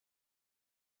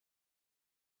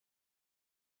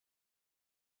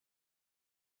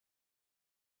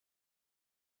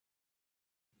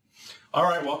All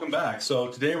right, welcome back. So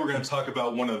today we're going to talk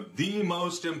about one of the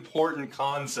most important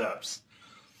concepts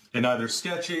in either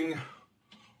sketching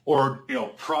or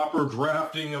proper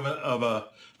drafting of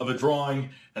a drawing,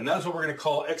 and that's what we're going to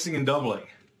call Xing and doubling.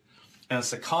 And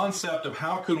it's the concept of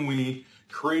how can we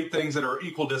create things that are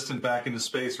equidistant back into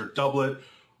space, or double it,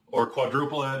 or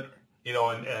quadruple it,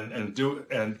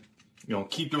 and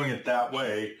keep doing it that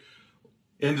way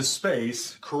into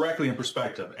space correctly in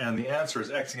perspective. And the answer is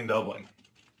Xing and doubling.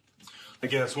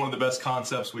 Again, it's one of the best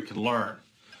concepts we can learn.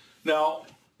 Now,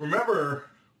 remember,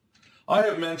 I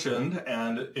have mentioned,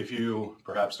 and if you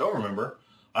perhaps don't remember,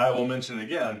 I will mention it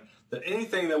again, that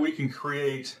anything that we can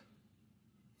create,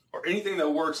 or anything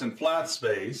that works in flat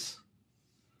space,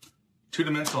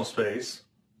 two-dimensional space,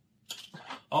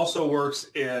 also works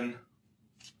in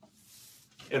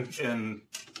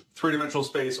three-dimensional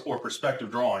space or perspective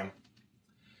drawing.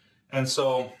 And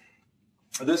so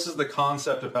this is the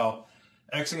concept of how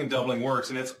Xing and doubling works,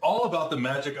 and it's all about the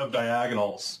magic of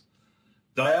diagonals.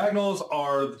 Diagonals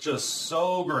are just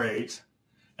so great,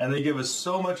 and they give us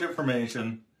so much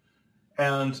information.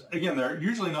 And again, they're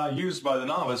usually not used by the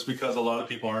novice because a lot of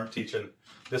people aren't teaching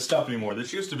this stuff anymore.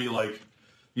 This used to be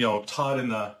taught in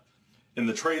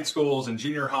the trade schools and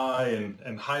junior high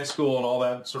and high school and all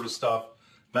that sort of stuff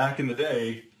back in the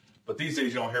day. But these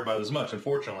days you don't hear about it as much,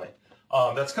 unfortunately.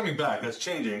 That's coming back. That's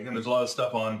changing, and there's a lot of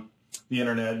stuff on the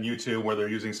internet and YouTube where they're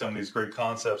using some of these great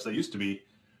concepts that used to be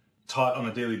taught on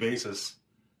a daily basis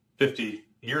 50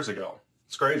 years ago.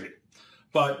 It's crazy.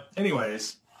 But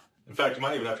anyways, in fact, you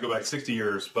might even have to go back 60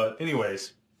 years. But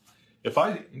anyways, if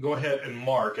I go ahead and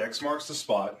mark, X marks the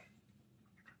spot,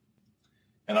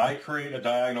 and I create a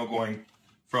diagonal going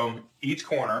from each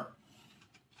corner,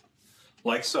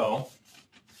 like so,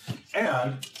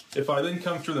 and if I then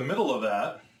come through the middle of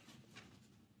that,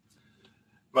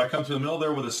 if I come through the middle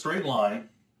there with a straight line,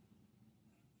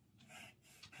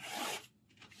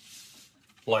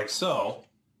 like so,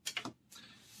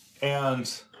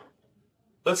 and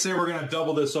let's say we're going to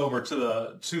double this over to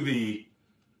the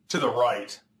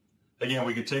right. Again,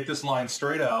 we could take this line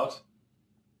straight out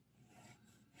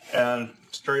and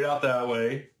straight out that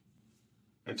way,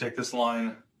 and take this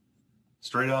line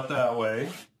straight out that way,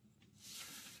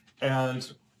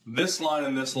 and this line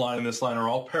and this line and this line are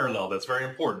all parallel. That's very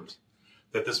important,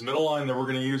 that this middle line that we're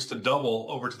going to use to double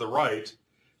over to the right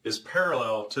is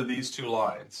parallel to these two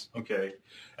lines, okay?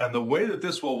 And the way that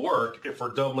this will work if we're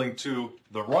doubling to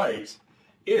the right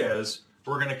is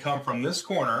we're going to come from this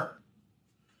corner,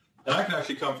 and I can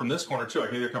actually come from this corner too. I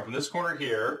can either come from this corner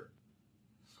here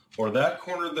or that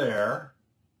corner there,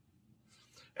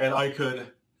 and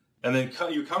then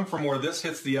you come from where this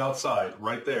hits the outside,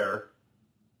 right there.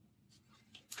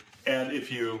 And if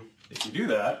you do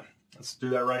that, let's do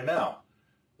that right now.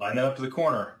 Line that up to the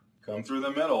corner, come through the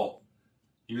middle,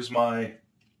 use maybe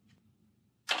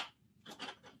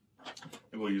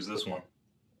we'll use this one.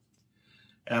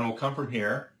 And we'll come from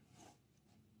here.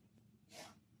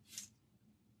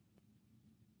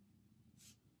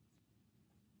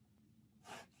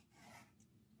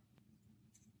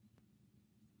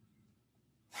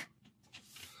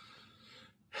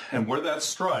 And where that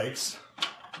strikes,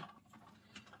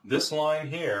 this line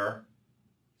here,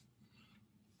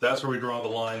 that's where we draw the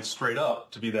line straight up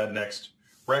to be that next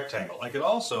rectangle. I could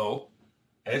also,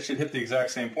 and it should hit the exact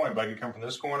same point, but I can come from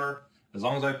this corner, as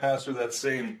long as I pass through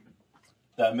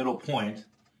that middle point,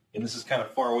 and this is kind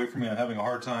of far away from me, I'm having a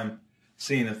hard time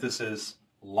seeing if this is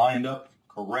lined up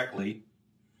correctly.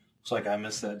 Looks like I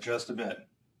missed that just a bit.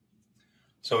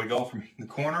 So we go from the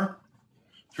corner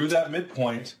through that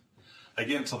midpoint,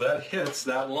 again, till that hits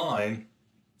that line,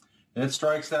 and it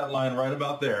strikes that line right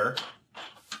about there.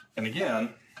 And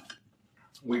again,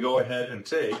 we go ahead and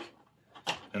take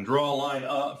and draw a line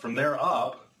up from there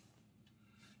up.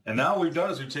 And now what we've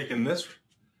done is we've taken this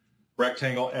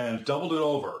rectangle and doubled it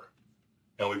over.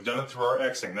 And we've done it through our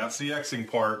Xing. That's the Xing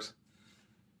part.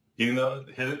 Hit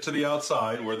it to the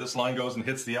outside where this line goes and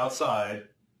hits the outside.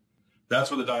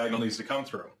 That's where the diagonal needs to come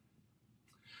through.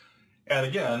 And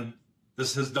again,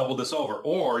 this has doubled this over.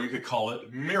 Or you could call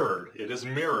it mirrored. It is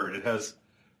mirrored. It has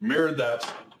mirrored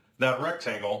that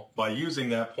rectangle by using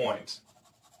that point.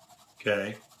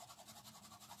 Okay.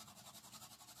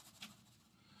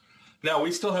 Now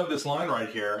we still have this line right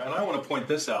here, and I want to point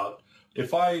this out.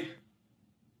 If I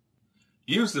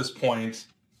use this point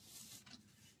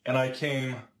and I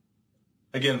came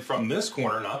again from this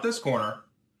corner, not this corner,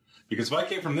 because if I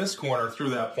came from this corner through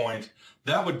that point,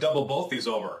 that would double both these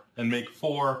over and make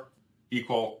 4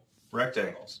 equal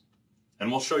rectangles. And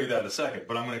we'll show you that in a second,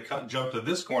 but I'm going to jump to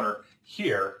this corner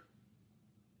here.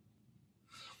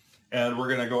 And we're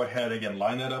going to go ahead again,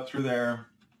 line that up through there.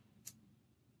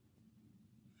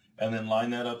 and then line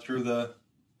that up through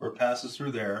where it passes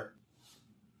through there.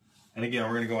 And again,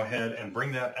 we're going to go ahead and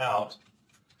bring that out.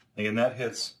 Again, that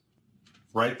hits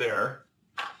right there.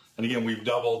 And again, we've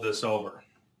doubled this over.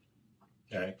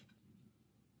 Okay.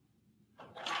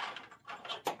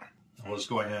 And we'll just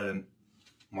go ahead and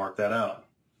mark that out.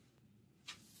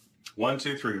 1,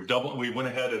 2, 3. We went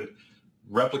ahead and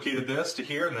replicated this to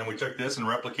here, and then we took this and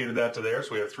replicated that to there,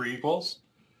 so we have 3 equals.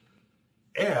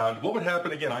 And what would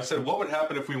happen, again, I said, what would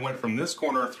happen if we went from this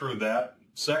corner through that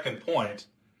second point?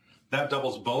 That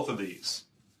doubles both of these.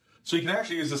 So you can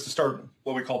actually use this to start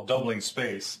what we call doubling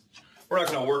space. We're not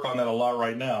going to work on that a lot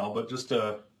right now, but just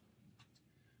to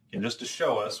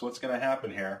show us what's going to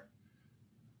happen here,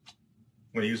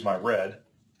 I'm going to use my red.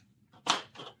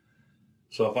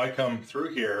 So if I come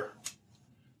through here,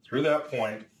 through that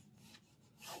point,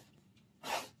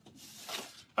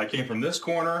 I came from this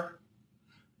corner,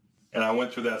 and I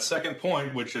went through that second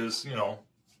point, which is,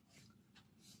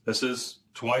 this is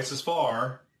twice as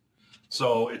far.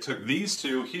 So it took these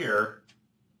two here,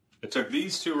 it took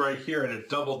these two right here, and it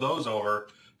doubled those over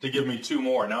to give me 2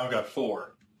 more. Now I've got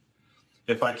 4.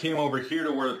 If I came over here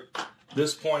to where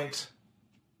this point,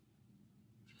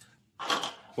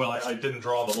 well, I didn't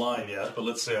draw the line yet, but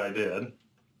let's say I did.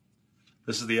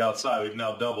 This is the outside. We've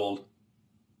now doubled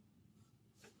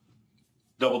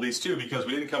these two because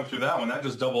we didn't come through that one. That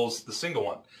just doubles the single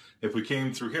one. If we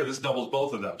came through here, this doubles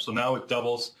both of them. So now it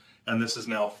doubles, and this is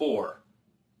now 4.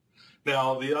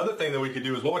 Now, the other thing that we could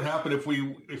do is what would happen if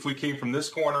we came from this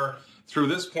corner through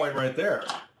this point right there?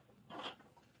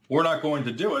 We're not going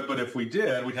to do it, but if we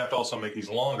did, we'd have to also make these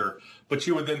longer. But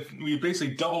we'd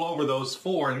basically double over those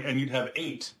 4, and you'd have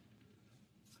 8.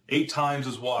 8 times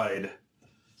as wide.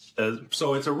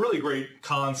 So it's a really great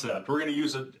concept. We're going to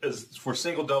use it as for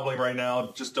single doubling right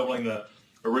now, just doubling the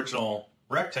original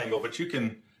rectangle, but you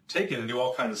can take it and do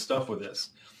all kinds of stuff with this.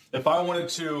 If I wanted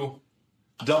to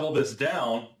double this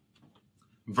down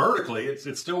vertically,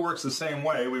 it still works the same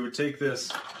way. We would take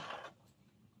this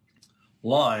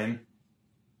line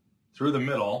through the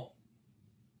middle.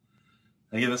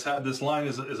 Again, this line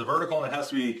is a vertical, and it has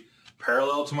to be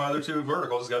parallel to my other 2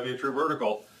 verticals. It's got to be a true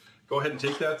vertical. Go ahead and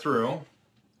take that through.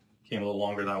 Came a little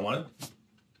longer than I wanted.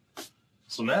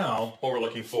 So now what we're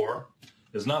looking for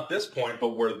is not this point,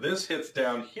 but where this hits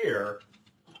down here.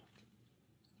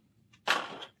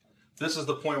 This is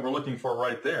the point we're looking for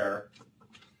right there.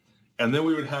 And then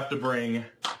we would have to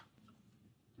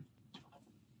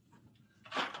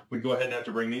we'd go ahead and have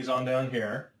to bring these on down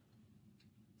here.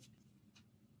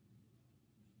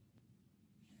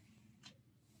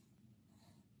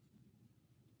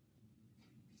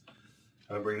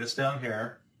 I'm going to bring this down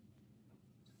here.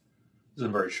 This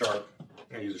isn't very sharp. I'm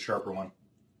going to use a sharper one.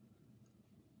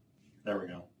 There we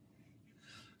go.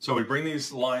 So we bring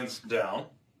these lines down.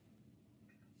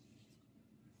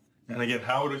 And again,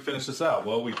 how would we finish this out?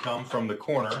 Well, we come from the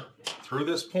corner through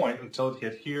this point until it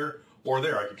hit here or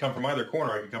there. I could come from either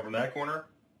corner. I could come from that corner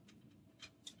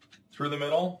through the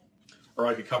middle, or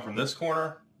I could come from this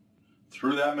corner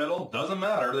through that middle. Doesn't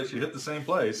matter. They should hit the same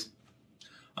place,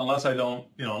 unless I don't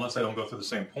go through the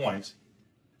same point.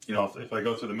 If I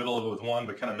go through the middle of it with one,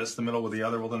 but kind of miss the middle with the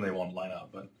other, well, then they won't line up.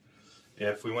 But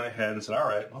if we went ahead and said, all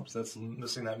right, oops, that's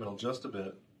missing that middle just a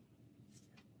bit.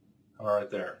 All right,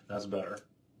 there. That's better.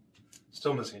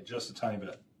 Still missing it just a tiny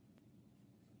bit.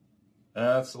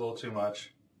 That's a little too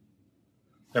much.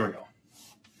 There we go.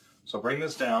 So bring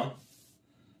this down,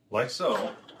 like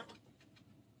so.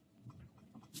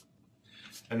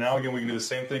 And now, again, we can do the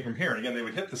same thing from here. And again, they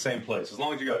would hit the same place. As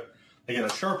long as you got, again, a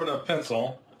sharp enough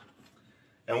pencil.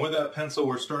 And with that pencil,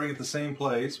 we're starting at the same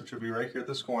place, which would be right here at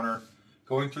this corner.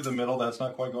 Going through the middle. That's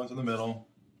not quite going through the middle.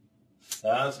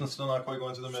 That's still not quite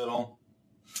going through the middle.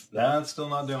 That's still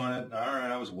not doing it. All right,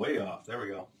 I was way off. There we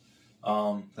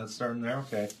go. That's starting there.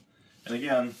 Okay. And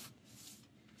again,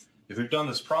 if we've done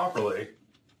this properly,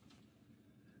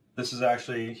 this is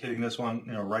actually hitting this one,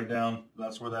 right down.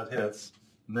 That's where that hits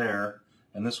there.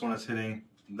 And this one is hitting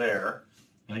there.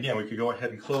 And again, we could go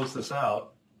ahead and close this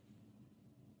out.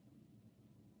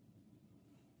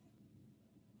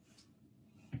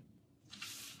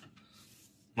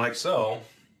 Like so.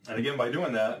 And again, by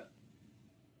doing that,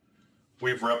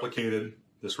 we've replicated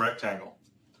this rectangle.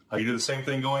 You do the same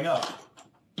thing going up.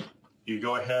 You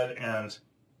go ahead and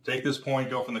take this point,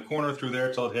 go from the corner through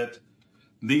there till it hit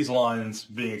these lines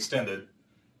being extended.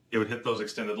 It would hit those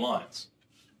extended lines.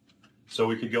 So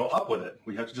we could go up with it.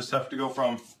 We just have to go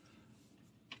from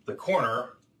the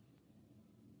corner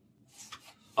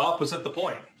opposite the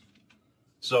point.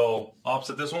 So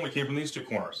opposite this one, we came from these 2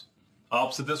 corners.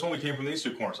 Opposite this one, we came from these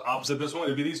 2 corners. Opposite this one, it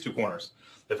would be these 2 corners.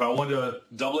 If I wanted to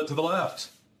double it to the left,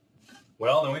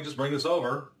 Well, then we just bring this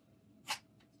over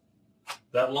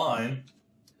that line.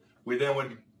 We then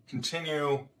would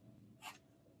continue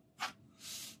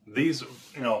these,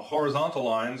 horizontal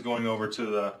lines going over to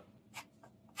the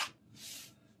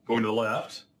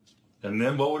left. And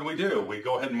then what would we do? We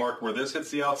go ahead and mark where this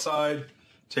hits the outside,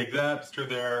 take that through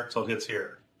there till it hits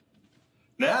here.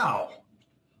 Now,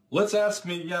 let's ask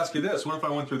you this. What if I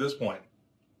went through this point?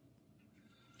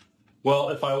 Well,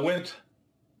 if I went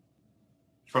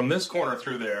from this corner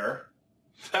through there,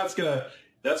 that's gonna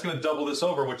double this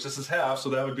over, which this is half, so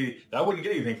that wouldn't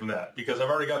get anything from that because I've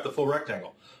already got the full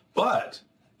rectangle. But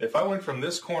if I went from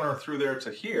this corner through there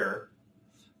to here,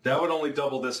 that would only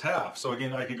double this half. So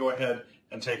again, I could go ahead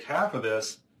and take half of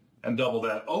this and double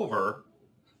that over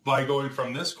by going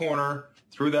from this corner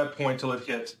through that point till it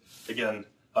hit, again,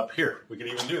 up here. We could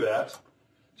even do that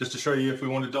just to show you if we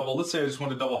want to double. Let's say I just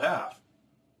want to double half.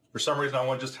 For some reason, I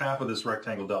want just half of this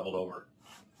rectangle doubled over.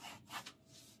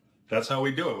 That's how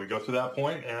we do it. We go through that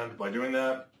point, and by doing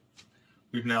that,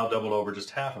 we've now doubled over just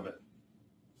half of it.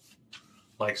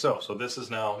 Like so. So this is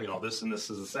now, this and this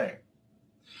is the same.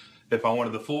 If I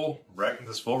wanted this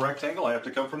full rectangle, I have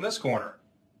to come from this corner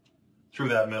through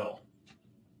that middle.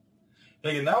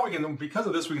 And again, now because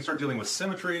of this, we can start dealing with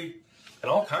symmetry and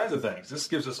all kinds of things. This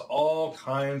gives us all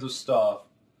kinds of stuff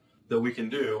that we can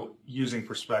do using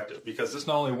perspective, because this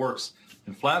not only works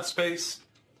in flat space,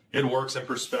 it works in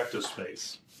perspective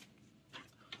space.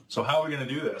 So how are we going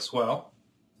to do this? Well,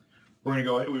 we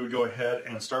would go ahead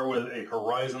and start with a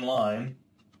horizon line.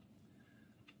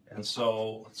 And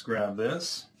so let's grab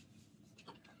this.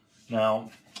 Now,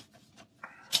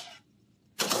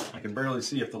 I can barely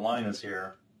see if the line is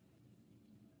here.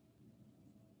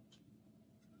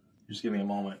 Just give me a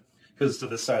moment. Because it's to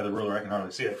this side of the ruler, I can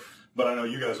hardly see it. But I know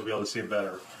you guys will be able to see it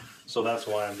better. So that's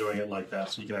why I'm doing it like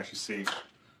that, so you can actually see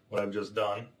what I've just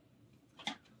done.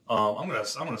 I'm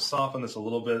gonna soften this a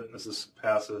little bit as this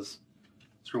passes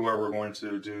through where we're going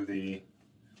to do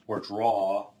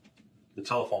draw the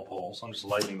telephone pole. So I'm just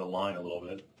lightening the line a little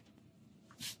bit.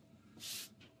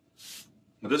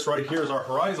 But this right here is our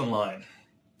horizon line.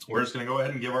 We're just going to go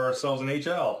ahead and give ourselves an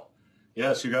HL.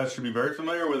 Yes, you guys should be very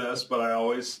familiar with this, but I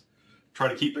always try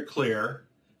to keep it clear.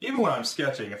 Even when I'm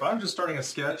sketching, if I'm just starting a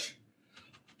sketch,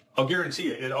 I'll guarantee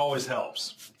you it always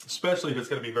helps, especially if it's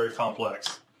going to be very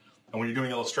complex. And when you're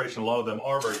doing illustration, a lot of them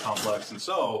are very complex, and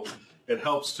so it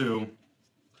helps to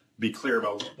be clear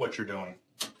about what you're doing.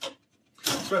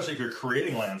 Especially if you're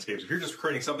creating landscapes. If you're just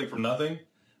creating something from nothing,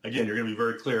 again, you're going to be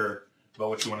very clear about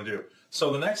what you want to do.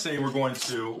 So the next thing we're going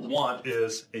to want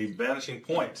is a vanishing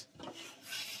point.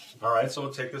 All right, so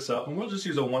we'll take this up, and we'll just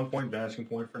use a 1-point vanishing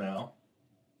point for now.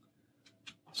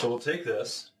 So we'll take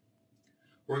this.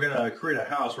 We're going to create a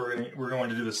house. We're going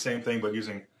to do the same thing, but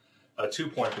using a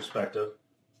 2-point perspective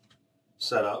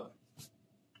setup.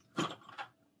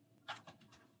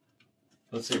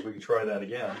 Let's see if we can try that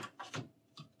again.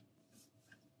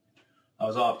 I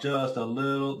was off just the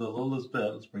littlest bit.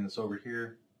 Let's bring this over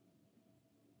here.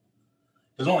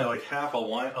 There's only like half a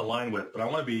line width, but I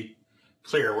want to be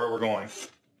clear where we're going.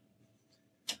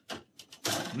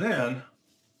 And then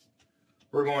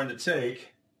we're going to take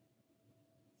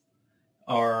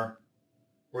we're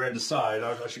going to decide.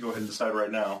 I should go ahead and decide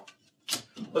right now.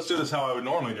 Let's do this how I would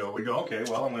normally do it. We go, okay,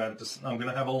 well, I'm going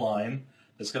to have a line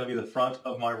that's going to be the front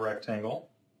of my rectangle.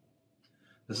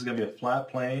 This is going to be a flat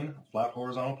plane, a flat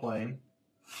horizontal plane.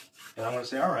 And I'm going to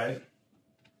say, all right,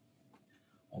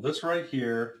 well, this right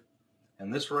here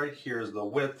and this right here is the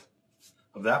width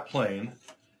of that plane,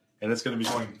 and it's going to be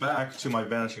going back to my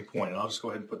vanishing point. And I'll just go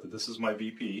ahead and put that this is my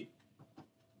VP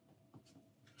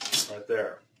right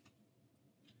there.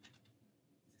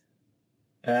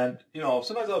 And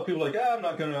sometimes I'll have people like, I'm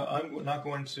not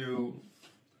going to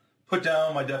put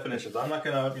down my definitions. I'm not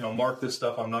going to mark this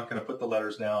stuff. I'm not going to put the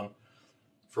letters down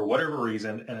for whatever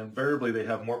reason. And invariably, they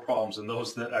have more problems than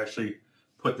those that actually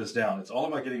put this down. It's all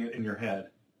about getting it in your head.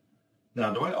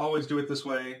 Now, do I always do it this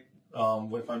way?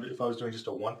 If I was doing just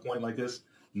a 1-point like this,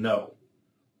 no.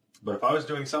 But if I was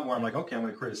doing something where I'm like, okay, I'm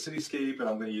going to create a cityscape and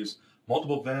I'm going to use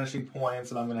multiple vanishing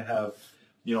points and I'm going to have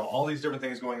all these different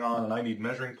things going on, and I need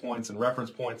measuring points and reference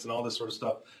points and all this sort of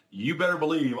stuff, you better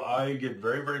believe I get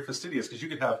very, very fastidious, because you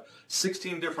could have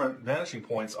 16 different vanishing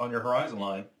points on your horizon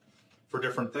line for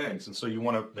different things, and so you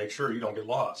want to make sure you don't get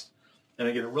lost. And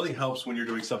again, it really helps when you're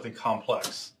doing something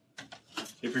complex.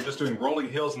 If you're just doing rolling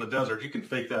hills in the desert, you can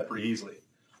fake that pretty easily.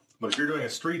 But if you're doing a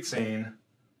street scene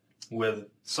with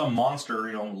some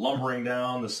monster, lumbering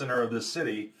down the center of this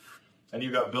city, and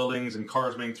you've got buildings and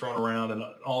cars being thrown around and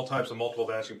all types of multiple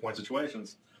vanishing point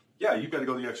situations, yeah, you've got to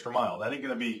go the extra mile. That ain't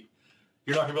going to be,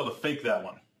 you're not going to be able to fake that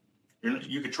one.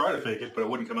 You could try to fake it, but it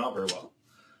wouldn't come out very well.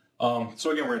 So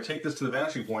again, we're going to take this to the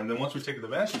vanishing point, and then once we take it to the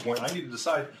vanishing point, I need to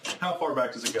decide how far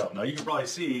back does it go. Now you can probably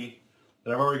see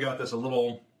that I've already got this a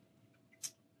little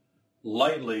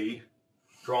lightly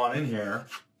drawn in here,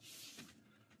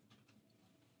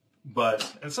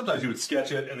 and sometimes you would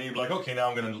sketch it, and then you'd be like, okay, now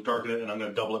I'm going to darken it, and I'm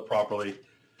going to double it properly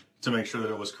to make sure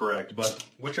that it was correct. But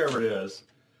whichever it is,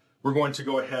 we're going to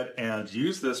go ahead and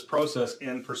use this process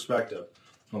in perspective.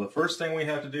 Well, the first thing we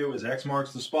have to do is X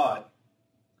marks the spot.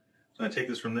 So I take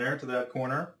this from there to that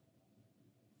corner,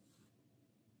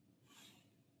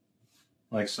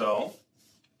 like so,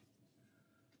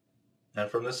 and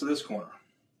from this to this corner.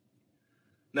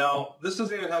 Now, this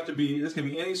doesn't even have to be, this can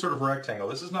be any sort of rectangle.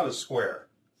 This is not a square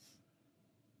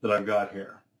that I've got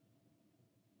here.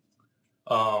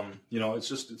 You know,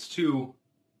 it's too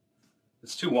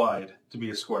wide to be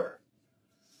a square.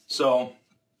 So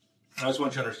I just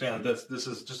want you to understand that this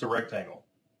is just a rectangle,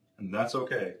 and that's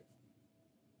okay.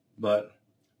 But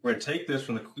we're going to take this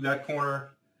from that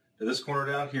corner to this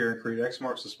corner down here and create X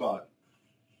marks the spot,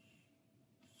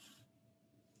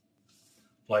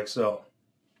 like so.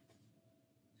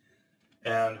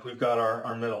 And we've got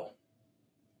our middle.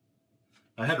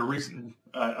 I had to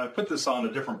I put this on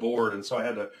a different board, and so I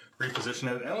had to reposition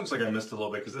it. And it looks like I missed a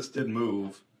little bit because this did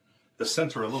move the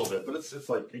center a little bit. But it's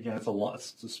like, again,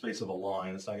 it's the space of a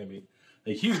line. It's not going to be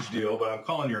a huge deal, but I'm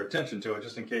calling your attention to it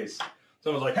just in case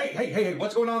someone's like, hey,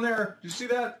 what's going on there? Did you see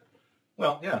that?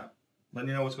 Well, yeah, letting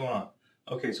you know what's going on.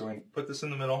 Okay, so we can put this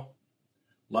in the middle,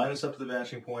 line this up to the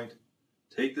vanishing point,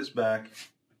 take this back,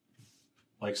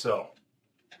 like so.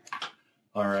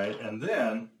 All right, and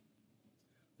then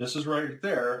this is right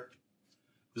there.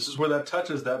 This is where that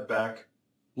touches that back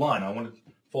line. I want to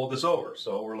fold this over.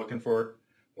 So we're looking for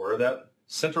where that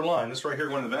center line, this right here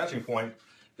going to the vanishing point,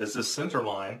 is this center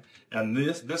line. And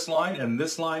this line and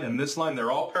this line and this line,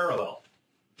 they're all parallel.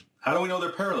 How do we know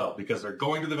they're parallel? Because they're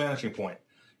going to the vanishing point.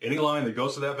 Any line that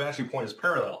goes to that vanishing point is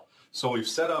parallel. So we've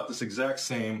set up this exact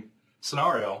same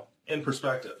scenario in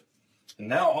perspective. And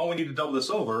now all we need to double this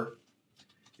over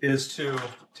is to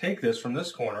take this from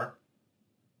this corner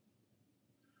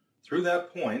through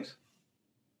that point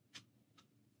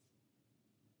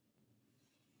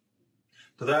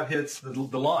till that hits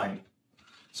the line.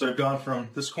 So we've gone from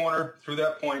this corner through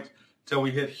that point till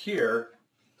we hit here,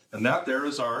 and that there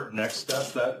is our next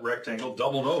step, that rectangle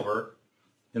doubled over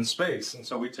in space. And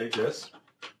so we take this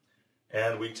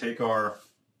and we take our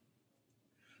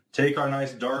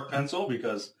nice dark pencil,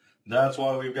 because that's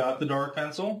why we've got the dark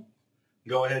pencil.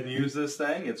 Go ahead and use this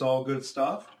thing. It's all good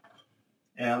stuff.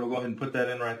 And we'll go ahead and put that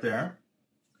in right there.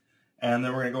 And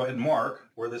then we're going to go ahead and mark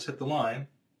where this hit the line,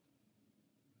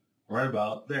 right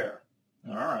about there.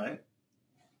 All right.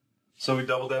 So we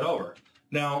doubled that over.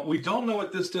 Now, we don't know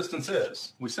what this distance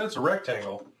is. We said it's a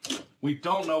rectangle. We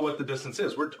don't know what the distance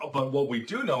is. But what we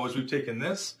do know is we've taken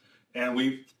this and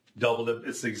we've doubled it.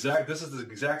 This is the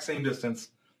exact same distance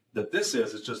that this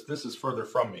is. It's just this is further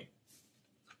from me.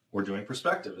 We're doing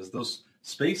perspective. As those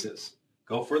spaces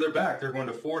go further back, they're going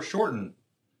to foreshorten.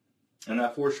 And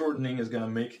that foreshortening is going to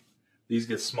make these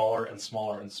get smaller and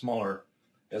smaller and smaller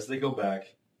as they go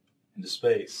back into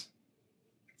space.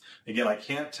 Again, I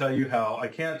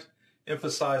can't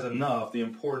emphasize enough the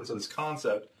importance of this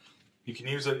concept. You can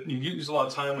use it, you use a lot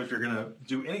of time if you're going to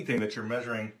do anything that you're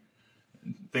measuring,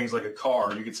 things like a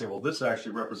car. You could say, well, this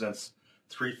actually represents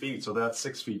 3 feet, so that's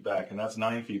 6 feet back, and that's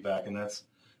 9 feet back, and that's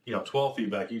 12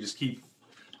 feet back. You just keep,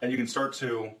 and you can start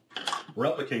to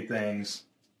replicate things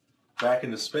back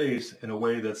into space in a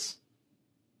way that's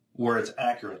where it's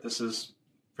accurate. This is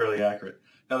fairly accurate.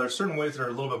 Now, there's certain ways that are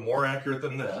a little bit more accurate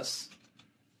than this.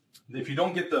 If you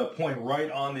don't get the point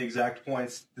right on the exact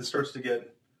points, this starts to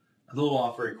get a little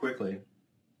off very quickly.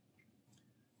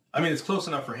 I mean, it's close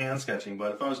enough for hand sketching,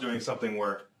 but if I was doing something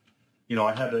where,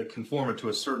 I had to conform it to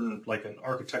a certain, like an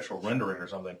architectural rendering or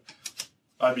something,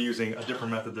 I'd be using a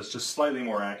different method that's just slightly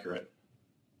more accurate.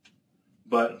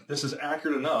 But this is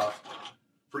accurate enough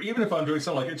for even if I'm doing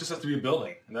something like it just has to be a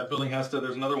building. And that building has to,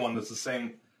 there's another one that's the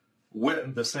same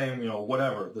width, the same,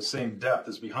 whatever, the same depth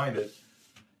as behind it.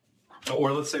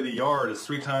 Or let's say the yard is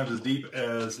 3 times as deep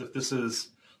as if this is,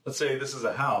 let's say this is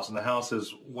a house and the house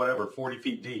is whatever, 40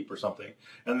 feet deep or something.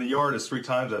 And the yard is 3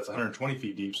 times that's 120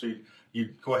 feet deep. So you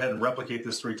go ahead and replicate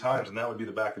this 3 times and that would be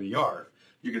the back of the yard.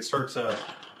 You could start to,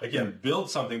 again, build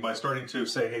something by starting to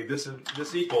say, hey, this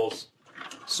equals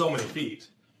so many feet.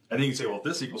 And then you can say, well,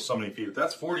 this equals so many feet. If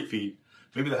that's 40 feet,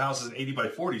 maybe the house is an 80 by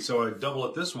 40, so I'd double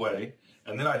it this way,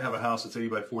 and then I'd have a house that's 80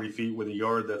 by 40 feet with a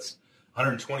yard that's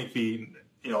 120 feet,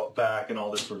 back and all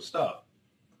this sort of stuff.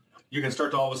 You can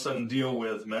start to all of a sudden deal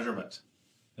with measurement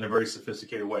in a very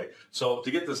sophisticated way. So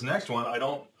to get this next one,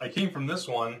 I came from this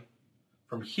one,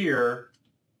 from here,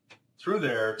 through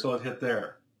there, till it hit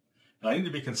there. And I need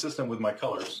to be consistent with my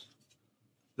colors.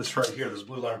 This right here, this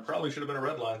blue line, probably should have been a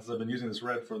red line, since I've been using this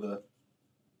red for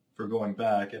going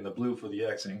back, and the blue for the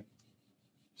Xing.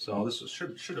 So this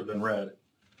should have been red.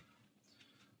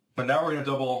 But now we're going to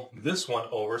double this one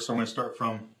over, so I'm going to start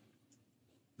from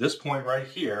this point right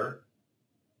here,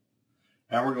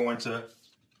 and we're going to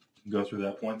go through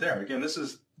that point there. Again, this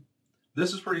is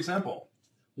pretty simple.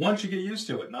 Once you get used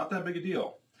to it, not that big a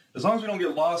deal. As long as we don't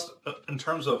get lost in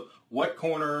terms of what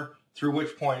corner through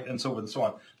which point and so forth and so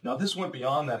on. Now this went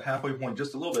beyond that halfway point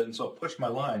just a little bit, and so it pushed my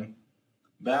line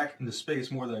back into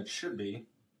space more than it should be.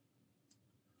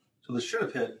 So this should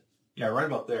have hit, yeah, right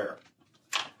about there.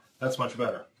 That's much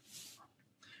better.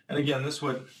 And again, that's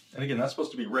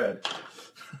supposed to be red.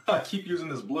 I keep using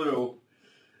this blue.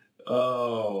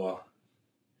 Oh.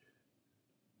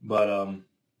 But,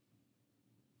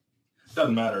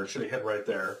 doesn't matter. It should have hit right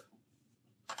there.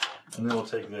 And then we'll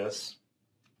take this.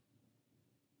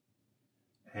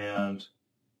 And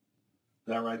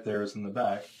that right there is in the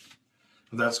back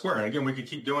of that square. And again, we could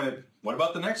keep doing it. What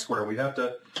about the next square? We'd have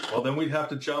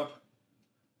to jump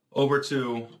over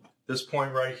to this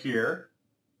point right here,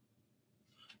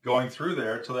 going through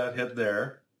there till that hit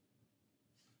there.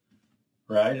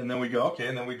 Right? And then we go, okay,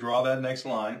 and then we draw that next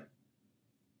line.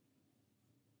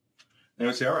 And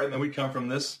we say, all right, and then we come from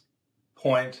this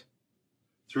point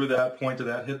through that point to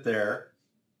that hit there.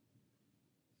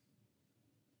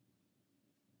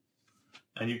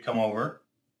 And you come over.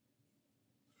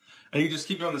 And you just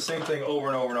keep doing the same thing over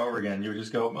and over and over again. You would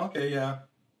just go, okay, yeah.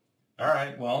 All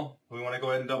right, well, we want to go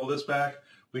ahead and double this back.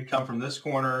 We'd come from this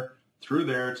corner through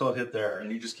there till it hit there.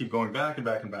 And you just keep going back and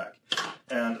back and back.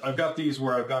 And I've got these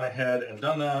where I've gone ahead and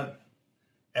done that.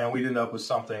 And we'd end up with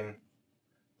something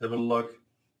that would look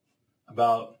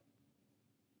about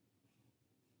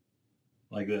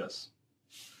like this.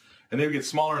 And they would get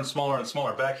smaller and smaller and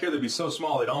smaller. Back here, they'd be so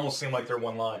small, they'd almost seem like they're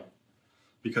one line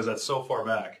because that's so far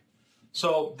back.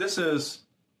 So this is,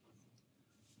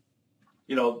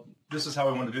 this is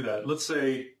how we want to do that. Let's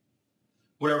say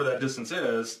whatever that distance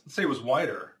is, let's say it was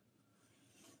wider.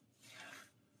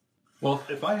 Well,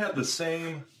 if I had the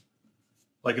same,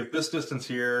 like if this distance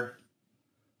here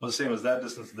was the same as that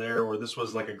distance there, or this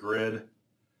was like a grid,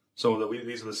 so that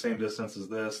these are the same distance as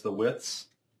this, the widths,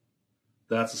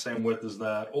 that's the same width as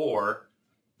that, or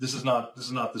this is not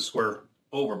the square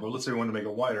over, but let's say we want to make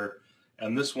it wider,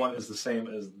 and this one is the same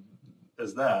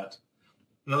as that.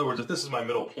 In other words, if this is my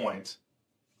middle point,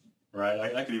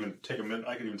 right, I could even take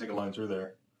a line through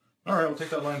there. All right, we'll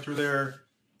take that line through there,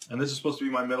 and this is supposed to be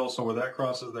my middle, so where that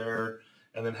crosses there,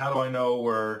 and then how do I know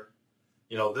where,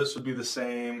 this would be the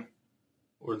same,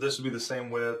 or this would be the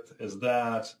same width as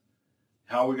that?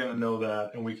 How are we going to know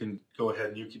that? And we can go ahead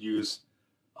and you could use,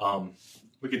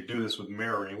 we could do this with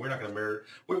mirroring. We're not going to mirror.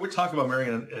 We're talking about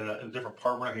mirroring in a different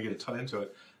part. We're not going to get a ton into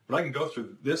it. But I can go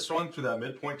through this one, through that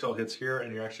midpoint till it hits here,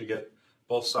 and you actually get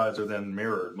both sides are then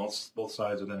mirrored. Both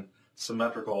sides are then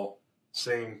symmetrical,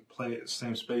 same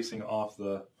spacing off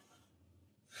the.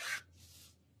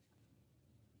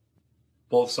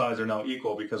 Both sides are now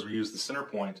equal because we use the center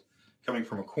point coming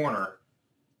from a corner.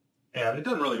 And it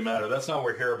doesn't really matter. That's not what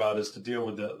we're here about, is to deal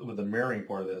with the mirroring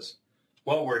part of this.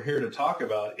 What we're here to talk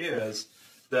about is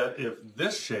that if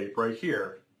this shape right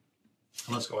here,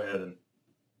 let's go ahead and,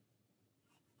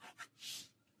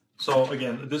 so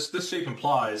again, this shape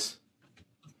implies,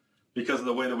 because of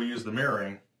the way that we use the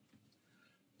mirroring,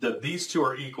 that these two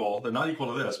are equal. They're not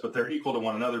equal to this, but they're equal to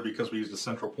one another because we use the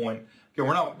central point. Okay,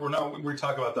 we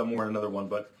talk about that more in another one,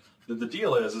 but the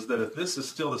deal is that if this is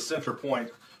still the center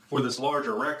point for this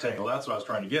larger rectangle, that's what I was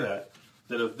trying to get at,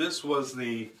 that if this was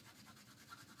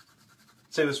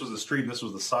say this was the street and this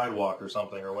was the sidewalk or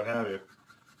something, or what have you,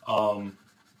 I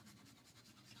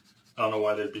don't know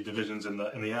why there'd be divisions in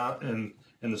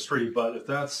the street, but if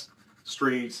that's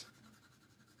street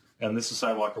and this is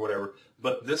sidewalk or whatever,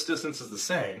 but this distance is the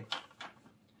same,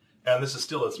 and this is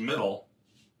still its middle,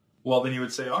 well, then you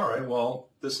would say, all right, well,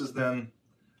 this is then,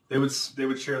 they would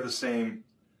share the same,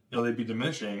 they'd be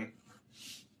diminishing.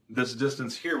 This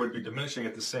distance here would be diminishing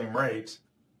at the same rate.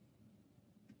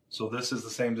 So this is the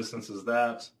same distance as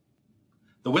that.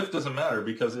 The width doesn't matter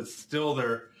because it's still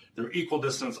their equal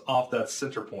distance off that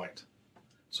center point.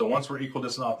 So once we're equal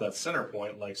distance off that center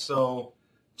point, like so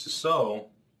to so,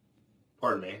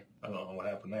 pardon me, I don't know what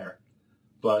happened there.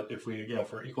 But if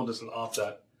we're equal distance off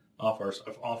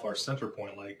our center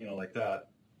point, like that,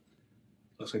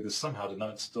 looks like this somehow did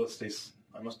not still stay.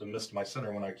 I must have missed my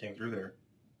center when I came through there.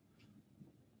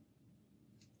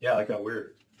 Yeah, that got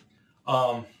weird.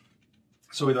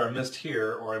 So either I missed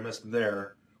here or I missed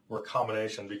there, or a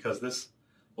combination, because this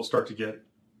will start to get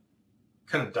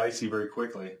kind of dicey very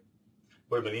quickly.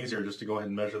 Would have been easier just to go ahead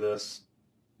and measure this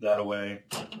that away,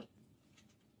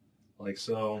 like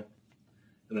so,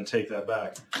 and then take that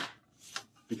back,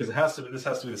 because it has to be, this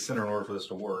has to be the center in order for this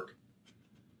to work.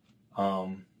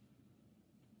 But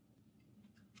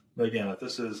again, if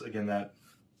this is again that,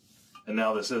 and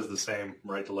now this is the same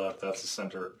right to left, that's the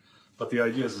center. But the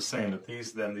idea is the same, that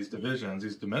these divisions,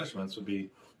 these diminishments would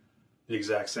be the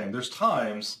exact same. There's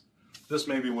times, this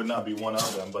maybe would not be one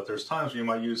of them, but there's times where you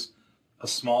might use a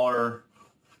smaller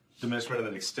diminishment and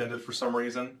then extend it for some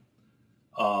reason.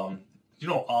 You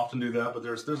don't often do that, but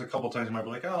there's a couple times you might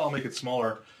be like, oh, I'll make it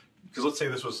smaller. Because let's say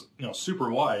this was super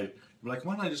wide. You're like,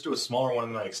 why don't I just do a smaller one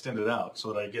and then I extend it out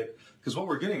so that I get, because what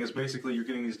we're getting is basically you're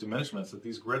getting these diminishments, that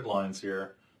these grid lines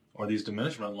here, or these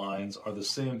diminishment lines, are the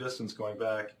same distance going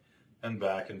back and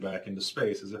back and back into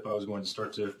space, as if I was going to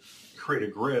start to create a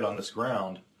grid on this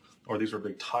ground, or these are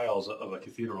big tiles of a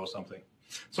cathedral or something.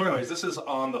 So anyways, this is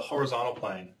on the horizontal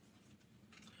plane.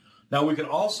 Now we can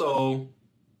also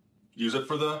use it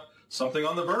for something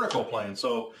on the vertical plane.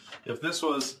 So if this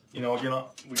was, again,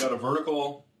 we got a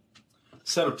vertical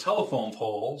set of telephone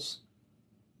poles,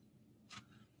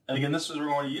 and again, this is, we're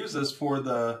going to use this for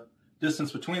the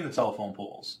distance between the telephone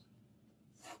poles.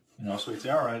 So we'd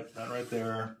say, all right, that right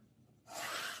there.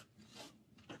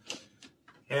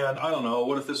 And I don't know,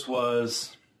 what if this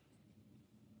was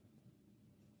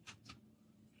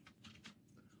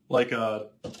like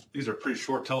these are pretty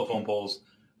short telephone poles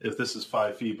if this is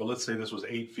 5 feet, but let's say this was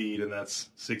 8 feet and that's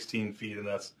 16 feet and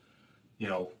that's,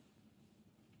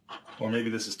 or maybe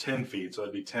this is 10 feet, so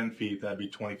that'd be 10 feet, that'd be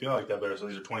 20 feet. I like that better, so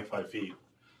these are 25 feet.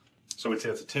 So we'd say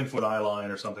it's a 10-foot eye line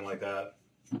or something like that.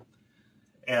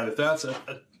 And if that's a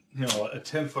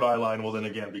 10-foot eye line, well then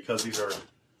again, because these are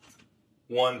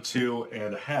 1, 2,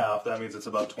 and a half, that means it's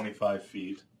about 25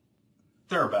 feet.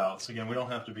 Thereabouts. Again, we don't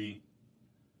have to be,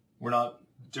 we're not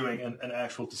doing an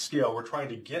actual to scale. We're trying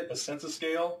to get a sense of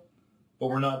scale, but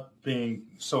we're not being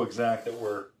so exact that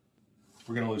we're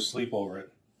going to lose sleep over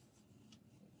it.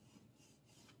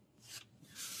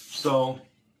 So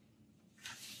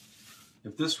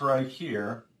if this right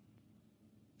here,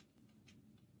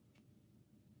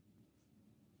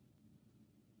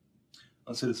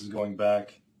 let's say this is going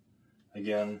back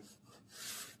again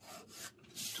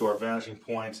to our vanishing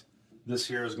point. This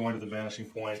here is going to the vanishing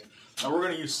point. Now we're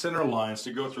going to use center lines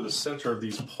to go through the center of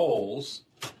these poles.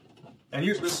 And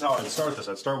usually this is how I'd start this.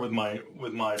 I'd start with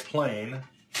my plane,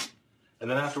 and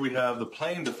then after we have the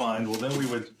plane defined, well then we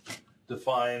would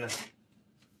define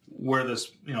where this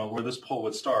pole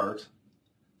would start.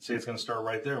 Say it's going to start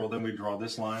right there. Well then we draw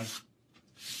this line,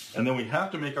 and then we have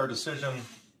to make our decision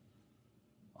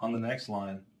on the next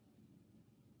line.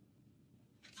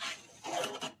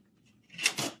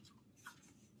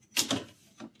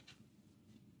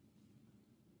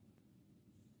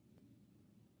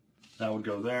 That would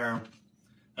go there.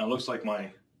 Now it looks like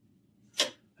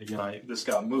this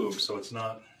got moved, so it's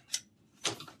not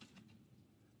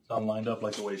lined up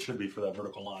like the way it should be for that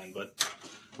vertical line, but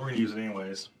we're going to use it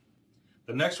anyways.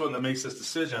 The next one that makes this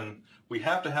decision, we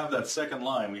have to have that second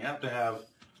line. We have to have,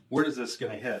 where is this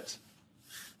going to hit?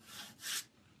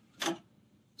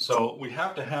 So we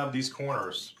have to have these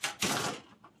corners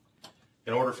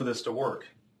in order for this to work.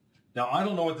 Now I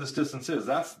don't know what this distance is.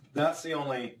 That's the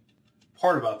only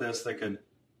part about this that could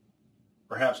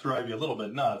perhaps drive you a little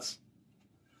bit nuts,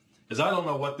 is I don't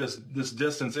know what this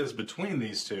distance is between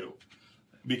these two,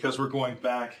 because we're going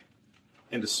back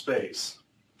into space.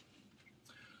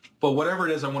 But whatever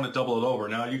it is, I want to double it over.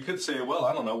 Now you could say, well,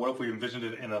 I don't know, what if we envisioned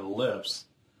it in an ellipse,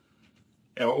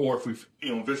 or if we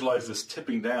visualize this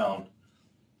tipping down?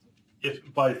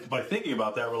 If by thinking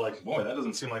about that, we're like, boy, that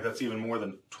doesn't seem like that's even more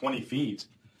than 20 feet,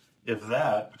 if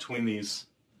that, between these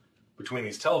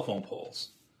telephone poles.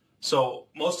 So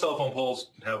most telephone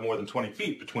poles have more than 20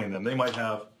 feet between them. They might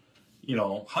have,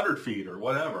 100 feet or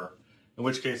whatever. In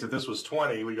which case, if this was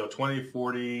 20, we go 20,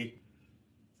 40,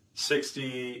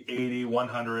 60, 80,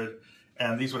 100,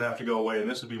 and these would have to go away, and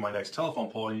this would be my next telephone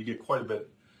pole, and you get quite a bit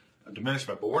of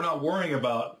diminishment. But we're not worrying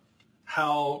about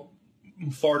how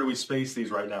far do we space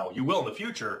these right now. You will in the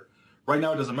future. Right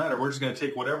now it doesn't matter. We're just going to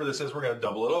take whatever this is, we're going to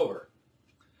double it over.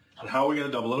 And how are we going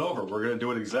to double it over? We're going to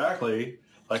do it exactly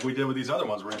like we did with these other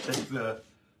ones. We're going to take we're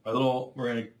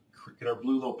going to get our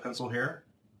blue little pencil here,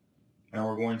 and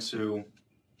we're going to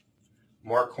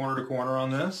mark corner to corner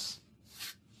on this,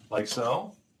 like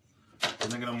so.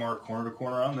 And then going to mark corner to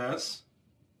corner on this.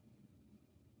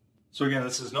 So again,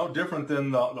 this is no different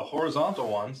than the horizontal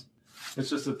ones. It's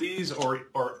just that these are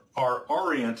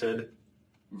oriented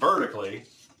vertically,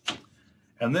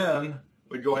 And then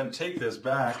we'd go ahead and take this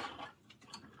back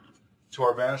to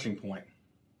our vanishing point.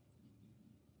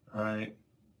 All right,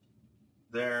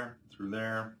 there, through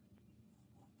there.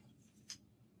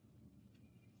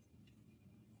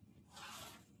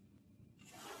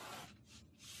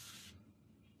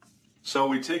 So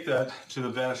we take that to the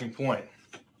vanishing point.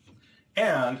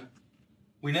 And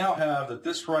we now have that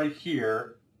this right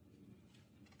here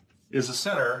is the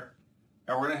center,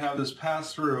 and we're going to have this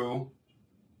pass through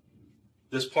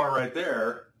this point right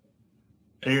there.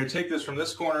 And you're going to take this from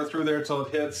this corner through there till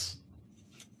it hits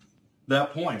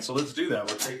that point. So let's do that.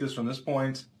 We'll take this from this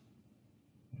point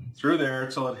through there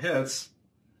till it hits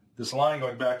this line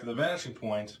going back to the vanishing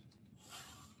point.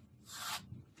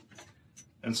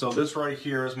 And so this right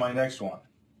here is my next one.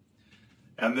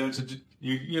 And then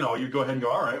you go ahead and go,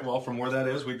 all right, well, from where that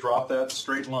is, we drop that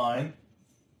straight line.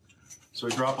 So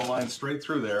we drop a line straight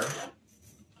through there.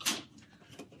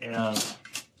 And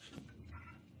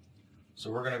so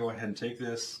we're going to go ahead and take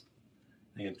this,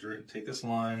 and take this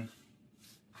line,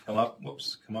 come up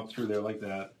through there like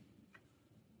that.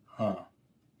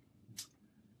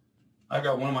 I've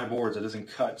got one of my boards that isn't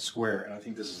cut square, and I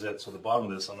think this is it. So the bottom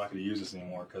of this, I'm not going to use this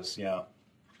anymore because, yeah,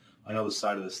 I know the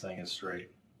side of this thing is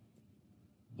straight.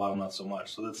 Bottom not so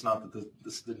much. So that's not that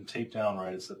this didn't tape down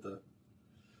right. It's that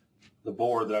the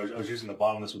board that I was using the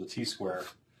bottom of this with a T-square,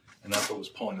 and that's what was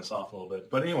pulling this off a little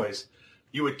bit. But anyways,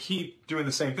 you would keep doing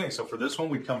the same thing. So for this one,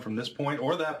 we'd come from this point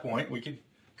or that point. We could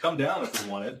come down if we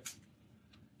wanted.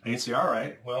 And you'd say, all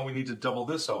right, well, we need to double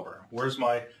this over. Where's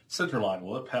my center line?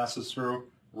 Well, it passes through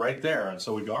right there. And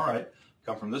so we'd go, all right,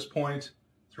 come from this point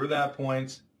through that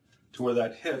point to where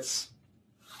that hits,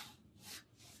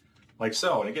 like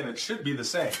so. And again, it should be the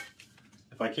same.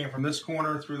 If I came from this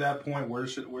corner through that point,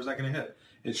 where's that going to hit?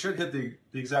 It should hit the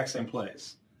exact same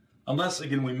place. Unless,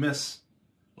 again, we miss,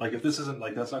 like if this isn't,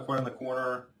 like that's not quite in the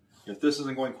corner, if this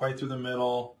isn't going quite through the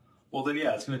middle, well then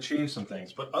yeah, it's going to change some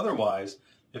things. But otherwise,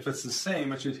 if it's the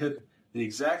same, it should hit the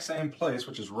exact same place,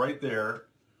 which is right there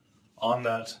on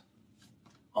that,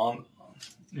 on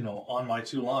my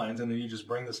two lines, and then you just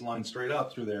bring this line straight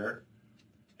up through there,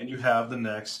 and you have the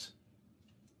next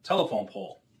telephone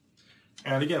pole.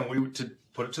 And again, to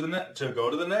put it to the net, to go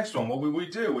to the next one, what would we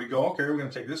do? We go, okay, we're going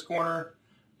to take this corner,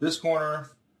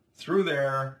 through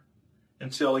there,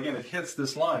 until again it hits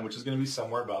this line, which is going to be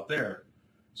somewhere about there.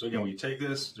 So again, we take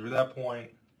this through that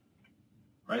point,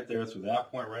 right there, through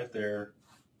that point right there,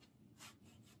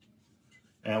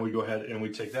 and we go ahead and we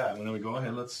take that, and then we go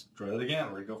ahead, let's try that again.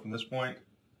 We're going to go from this point,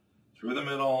 through the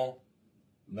middle,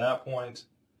 from that point,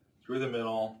 through the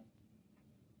middle,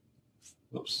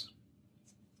 whoops,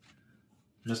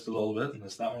 missed a little bit,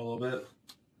 missed that one a little bit,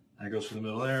 and it goes through the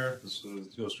middle there, this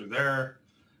goes through there,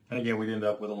 and again, we'd end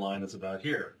up with a line that's about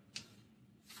here.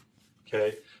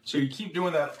 Okay, so you keep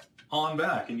doing that on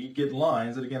back, and you get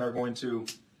lines that, again, are going to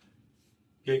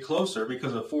get closer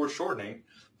because of foreshortening.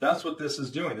 That's what this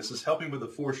is doing. This is helping with the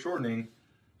foreshortening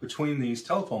between these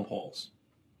telephone poles.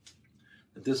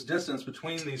 That this distance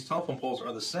between these telephone poles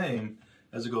are the same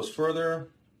as it goes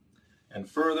further and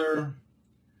further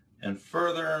and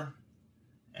further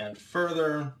and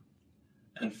further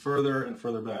and further and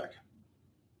further back.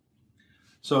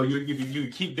 So you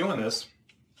keep doing this,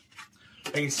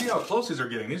 and you see how close these are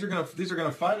getting. These are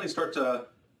gonna finally start to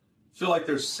feel like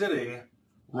they're sitting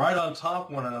right on top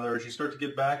of one another as you start to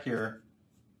get back here.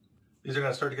 These are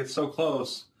gonna start to get so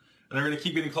close, and they're gonna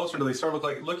keep getting closer until they start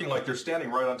looking like they're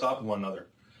standing right on top of one another.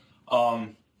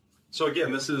 So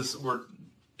again, we're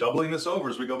doubling this over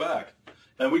as we go back,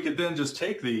 and we could then just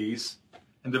take these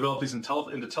and develop these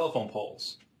into telephone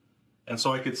poles. And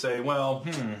so I could say, well,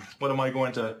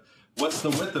 what's the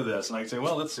width of this? And I could say,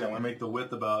 well, let's see, I'm going to make the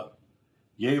width about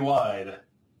yay wide.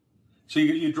 So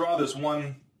you draw this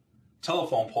one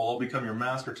telephone pole, become your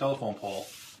master telephone pole,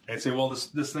 and you'd say, well,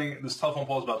 this telephone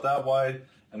pole is about that wide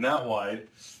and that wide,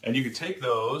 and you could take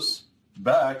those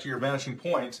back to your vanishing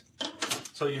point,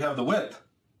 so you have the width.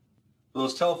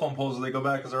 Those telephone poles, as they go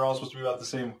back, because they're all supposed to be about the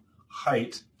same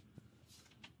height.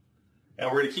 And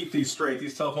we're going to keep these straight.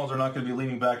 These telephones are not going to be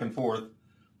leaning back and forth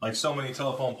like so many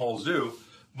telephone poles do.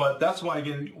 But that's why,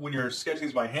 again, when you're sketching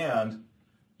these by hand,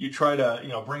 you try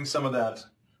to, bring some of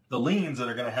the leans that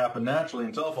are going to happen naturally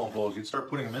in telephone poles. You'd start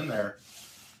putting them in there,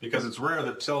 because it's rare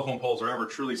that telephone poles are ever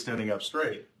truly standing up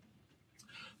straight.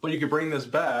 But you could bring this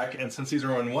back, and since these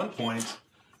are on one point,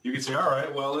 you could say, all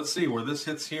right, well, let's see, where this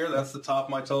hits here, that's the top of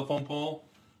my telephone pole.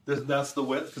 That's the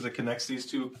width, because it connects these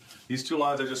two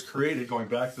lines I just created going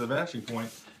back to the vanishing point.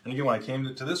 And again, when I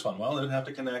came to this one, well, it would have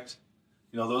to connect,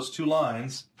 those two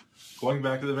lines going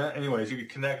back to the anyways, you could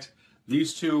connect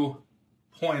these 2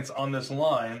 points on this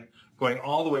line going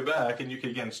all the way back, and you could,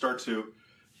 again, start to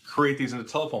create these into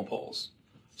telephone poles.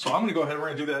 So I'm going to go ahead, we're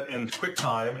going to do that in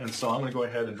QuickTime, and so I'm going to go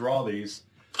ahead and draw these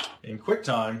in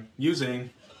QuickTime using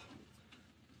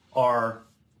our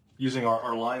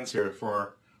lines here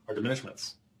for our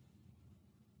diminishments.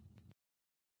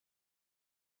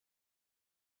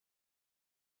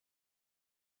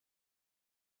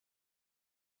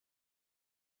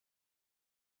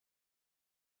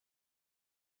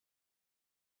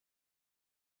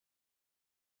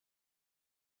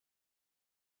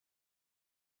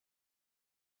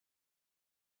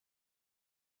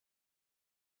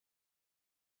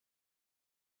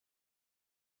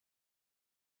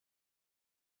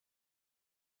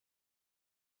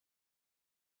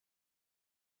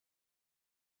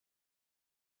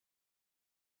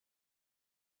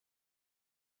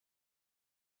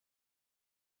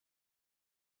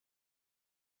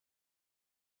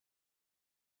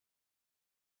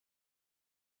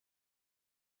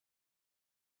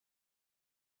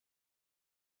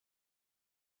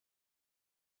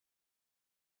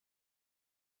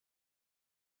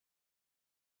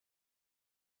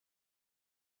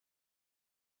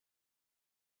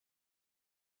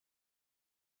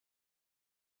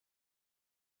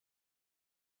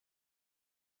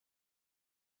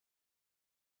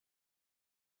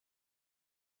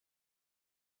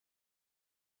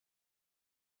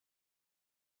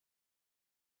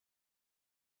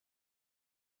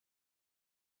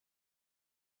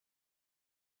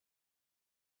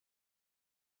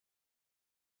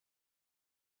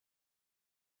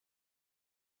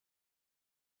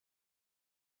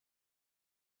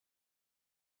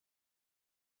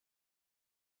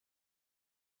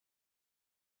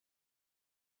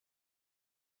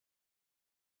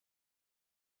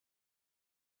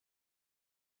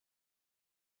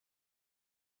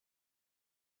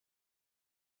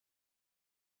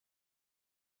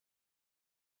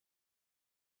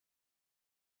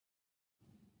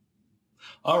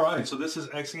 All right, so this is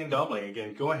Xing and doubling.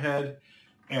 Again, go ahead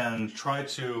and try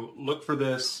to look for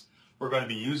this. We're going to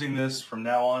be using this from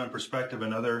now on in perspective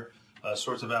and other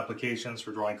sorts of applications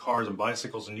for drawing cars and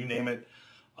bicycles and you name it.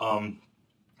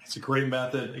 It's a great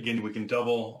method. Again, we can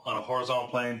double on a horizontal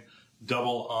plane,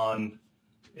 double on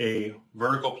a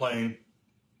vertical plane.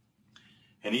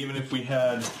 And even if we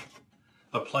had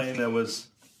a plane that was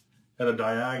at a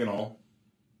diagonal,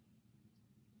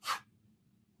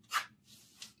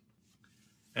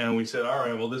 and we said, all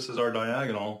right, well, this is our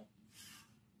diagonal,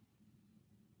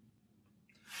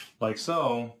 like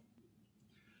so.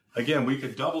 Again, we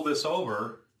could double this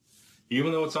over.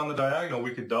 Even though it's on the diagonal,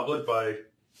 we could double it by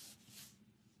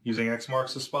using X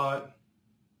marks the spot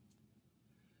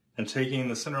and taking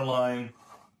the center line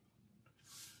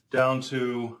down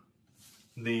to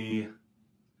the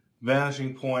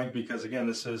vanishing point, because again,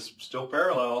 this is still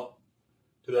parallel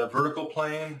to that vertical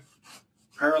plane.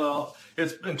 Parallel,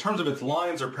 it's in terms of its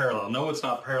lines are parallel. No, it's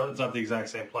not parallel, it's not the exact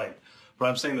same plane. But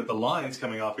I'm saying that the lines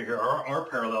coming off of here are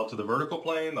parallel to the vertical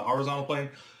plane, the horizontal plane.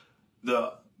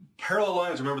 The parallel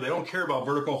lines, remember, they don't care about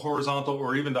vertical, horizontal,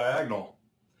 or even diagonal.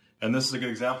 And this is a good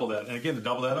example of that. And again, to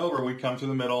double that over, we come to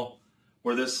the middle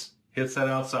where this hits that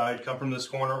outside, come from this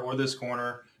corner or this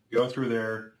corner, go through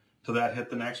there till that hit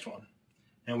the next one.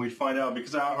 And we find out,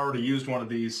 because I already used one of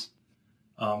these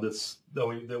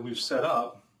that we've set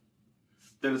up,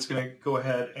 that it's going to go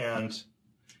ahead and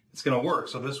it's going to work.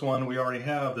 So this one we already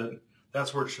have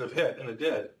that's where it should have hit, and it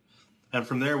did. And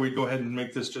from there, we go ahead and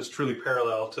make this just truly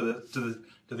parallel to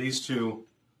these two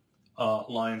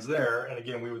lines there. And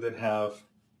again, we would then have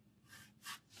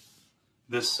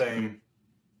this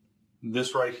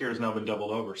right here has now been doubled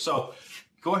over. So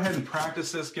go ahead and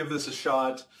practice this, give this a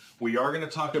shot. We are going to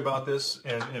talk about this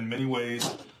in many ways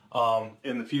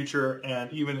in the future,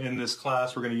 and even in this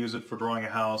class, we're going to use it for drawing a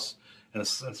house and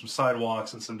some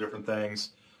sidewalks and some different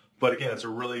things. But again, it's a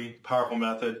really powerful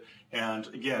method, and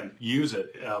again, use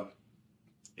it.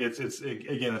 It's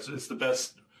the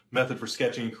best method for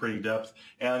sketching and creating depth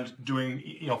and doing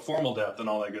formal depth and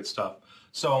all that good stuff.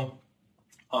 So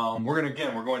we're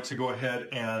going to go ahead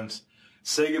and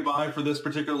say goodbye for this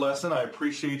particular lesson. I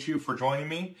appreciate you for joining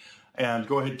me, and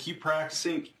go ahead, keep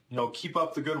practicing. Keep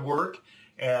up the good work,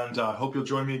 and I hope you'll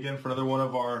join me again for another one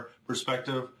of our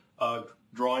perspective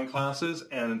drawing classes.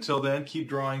 And until then, keep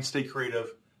drawing, stay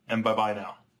creative, and bye-bye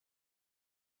now.